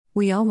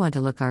We all want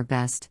to look our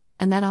best,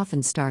 and that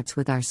often starts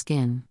with our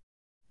skin.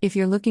 If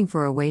you're looking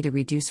for a way to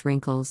reduce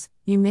wrinkles,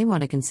 you may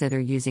want to consider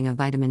using a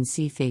vitamin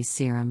C face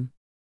serum.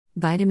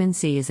 Vitamin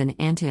C is an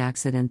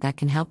antioxidant that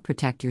can help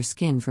protect your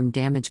skin from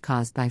damage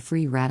caused by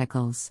free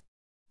radicals.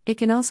 It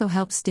can also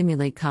help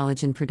stimulate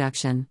collagen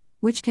production,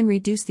 which can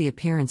reduce the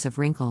appearance of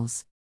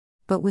wrinkles.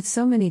 But with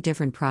so many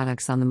different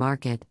products on the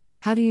market,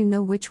 how do you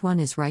know which one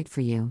is right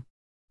for you?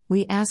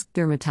 We asked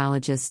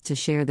dermatologists to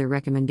share their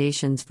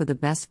recommendations for the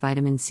best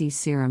vitamin C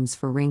serums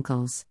for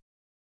wrinkles.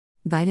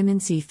 Vitamin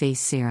C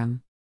face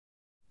serum.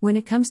 When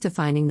it comes to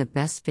finding the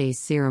best face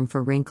serum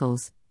for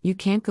wrinkles, you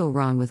can't go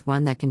wrong with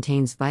one that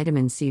contains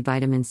vitamin C.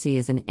 Vitamin C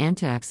is an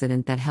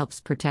antioxidant that helps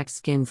protect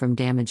skin from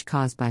damage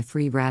caused by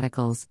free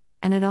radicals,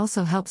 and it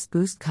also helps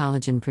boost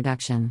collagen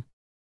production.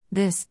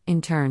 This,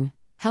 in turn,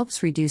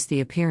 helps reduce the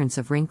appearance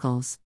of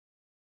wrinkles.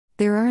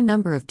 There are a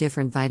number of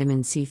different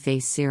vitamin C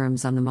face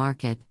serums on the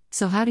market,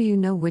 so how do you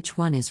know which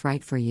one is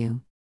right for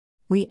you?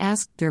 We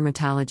asked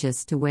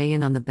dermatologists to weigh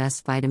in on the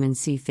best vitamin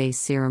C face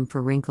serum for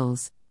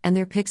wrinkles, and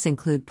their picks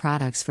include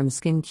products from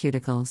Skin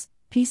Cuticles,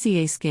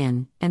 PCA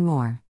Skin, and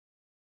more.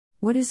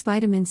 What is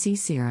vitamin C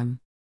serum?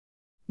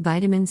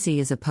 Vitamin C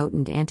is a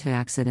potent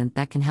antioxidant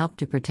that can help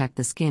to protect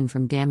the skin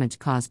from damage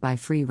caused by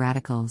free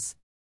radicals.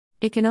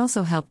 It can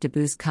also help to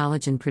boost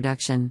collagen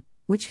production,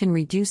 which can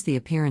reduce the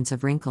appearance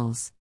of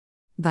wrinkles.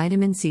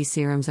 Vitamin C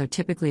serums are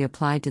typically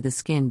applied to the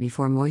skin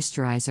before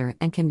moisturizer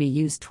and can be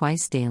used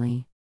twice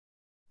daily.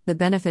 The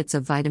benefits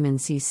of vitamin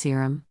C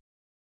serum.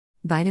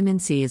 Vitamin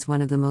C is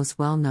one of the most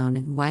well-known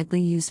and widely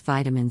used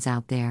vitamins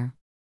out there.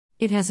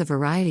 It has a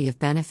variety of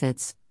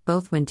benefits,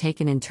 both when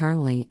taken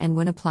internally and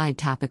when applied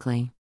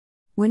topically.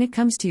 When it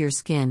comes to your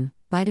skin,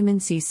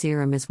 vitamin C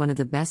serum is one of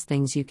the best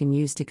things you can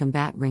use to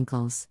combat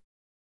wrinkles.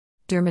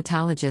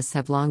 Dermatologists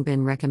have long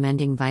been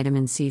recommending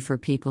vitamin C for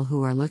people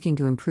who are looking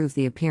to improve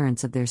the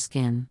appearance of their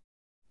skin.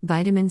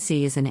 Vitamin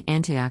C is an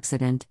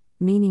antioxidant,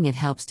 meaning it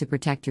helps to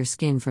protect your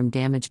skin from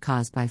damage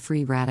caused by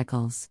free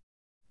radicals.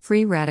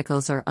 Free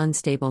radicals are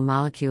unstable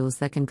molecules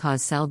that can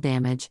cause cell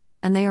damage,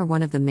 and they are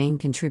one of the main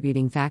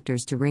contributing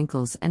factors to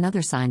wrinkles and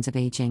other signs of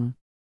aging.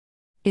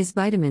 Is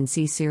vitamin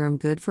C serum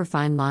good for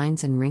fine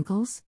lines and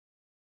wrinkles?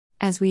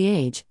 As we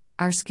age,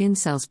 our skin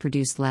cells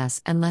produce less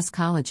and less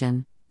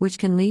collagen, which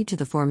can lead to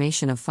the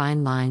formation of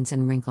fine lines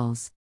and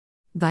wrinkles.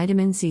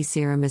 Vitamin C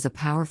serum is a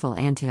powerful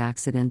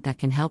antioxidant that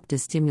can help to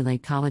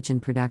stimulate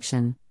collagen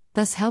production,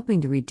 thus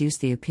helping to reduce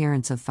the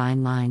appearance of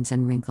fine lines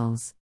and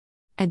wrinkles.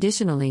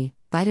 Additionally,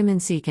 vitamin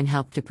C can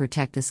help to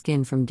protect the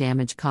skin from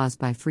damage caused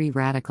by free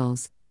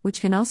radicals, which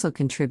can also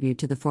contribute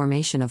to the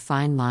formation of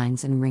fine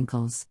lines and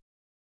wrinkles.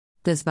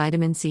 Does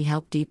vitamin C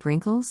help deep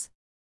wrinkles?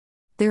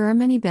 There are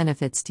many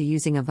benefits to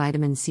using a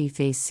vitamin C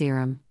face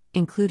serum,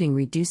 including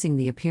reducing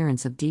the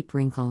appearance of deep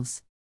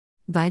wrinkles.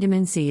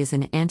 Vitamin C is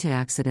an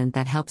antioxidant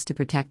that helps to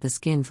protect the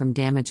skin from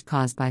damage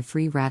caused by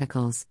free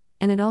radicals,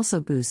 and it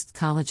also boosts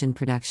collagen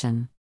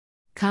production.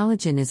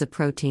 Collagen is a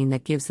protein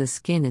that gives the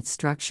skin its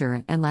structure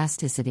and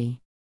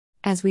elasticity.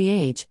 As we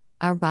age,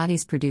 our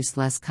bodies produce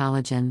less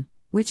collagen,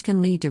 which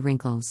can lead to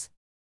wrinkles.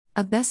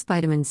 A best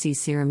vitamin C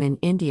serum in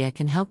India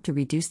can help to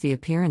reduce the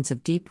appearance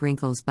of deep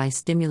wrinkles by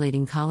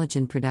stimulating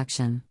collagen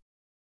production.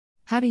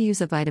 How to use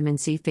a vitamin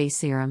C face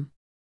serum?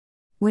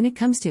 When it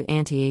comes to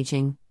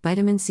anti-aging,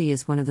 vitamin C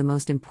is one of the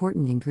most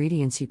important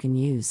ingredients you can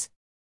use.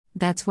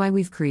 That's why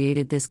we've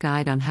created this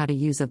guide on how to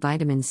use a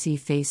vitamin C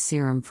face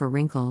serum for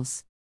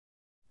wrinkles.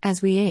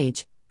 As we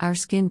age, our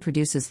skin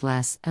produces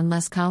less and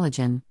less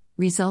collagen,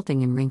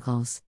 resulting in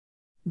wrinkles.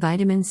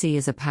 Vitamin C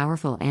is a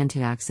powerful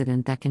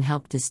antioxidant that can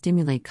help to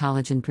stimulate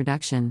collagen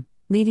production,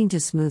 leading to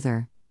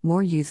smoother,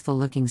 more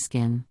youthful-looking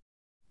skin.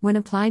 When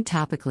applied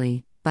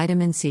topically,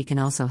 vitamin C can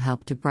also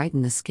help to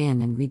brighten the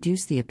skin and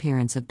reduce the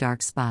appearance of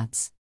dark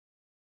spots.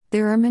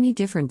 There are many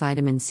different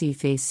vitamin C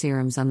face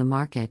serums on the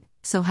market,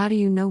 so how do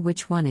you know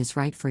which one is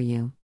right for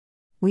you?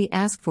 We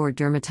asked for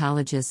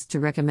dermatologists to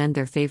recommend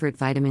their favorite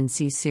vitamin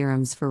C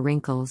serums for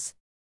wrinkles.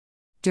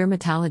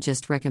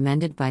 Dermatologist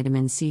recommended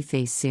vitamin C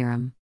face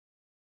serum.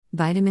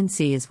 Vitamin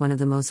C is one of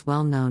the most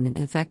well-known and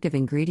effective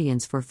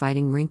ingredients for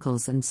fighting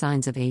wrinkles and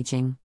signs of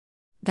aging.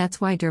 That's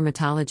why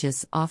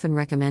dermatologists often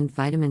recommend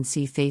vitamin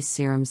C face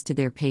serums to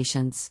their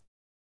patients.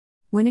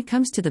 When it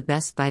comes to the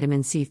best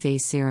vitamin C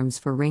face serums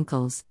for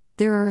wrinkles,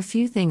 there are a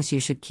few things you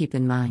should keep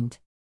in mind.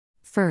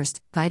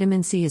 First,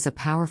 vitamin C is a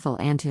powerful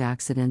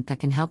antioxidant that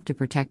can help to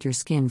protect your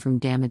skin from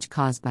damage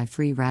caused by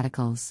free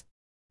radicals.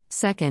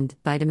 Second,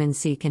 vitamin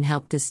C can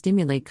help to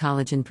stimulate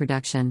collagen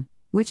production,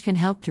 which can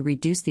help to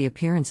reduce the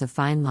appearance of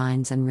fine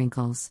lines and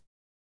wrinkles.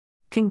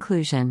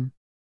 Conclusion.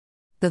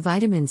 The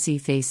vitamin C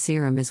face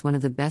serum is one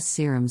of the best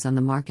serums on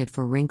the market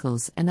for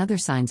wrinkles and other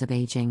signs of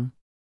aging.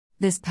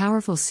 This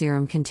powerful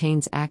serum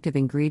contains active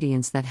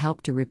ingredients that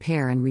help to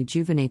repair and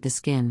rejuvenate the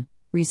skin,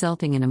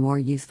 resulting in a more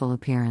youthful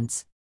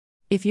appearance.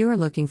 If you are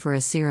looking for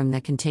a serum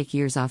that can take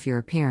years off your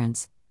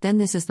appearance, then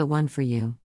this is the one for you.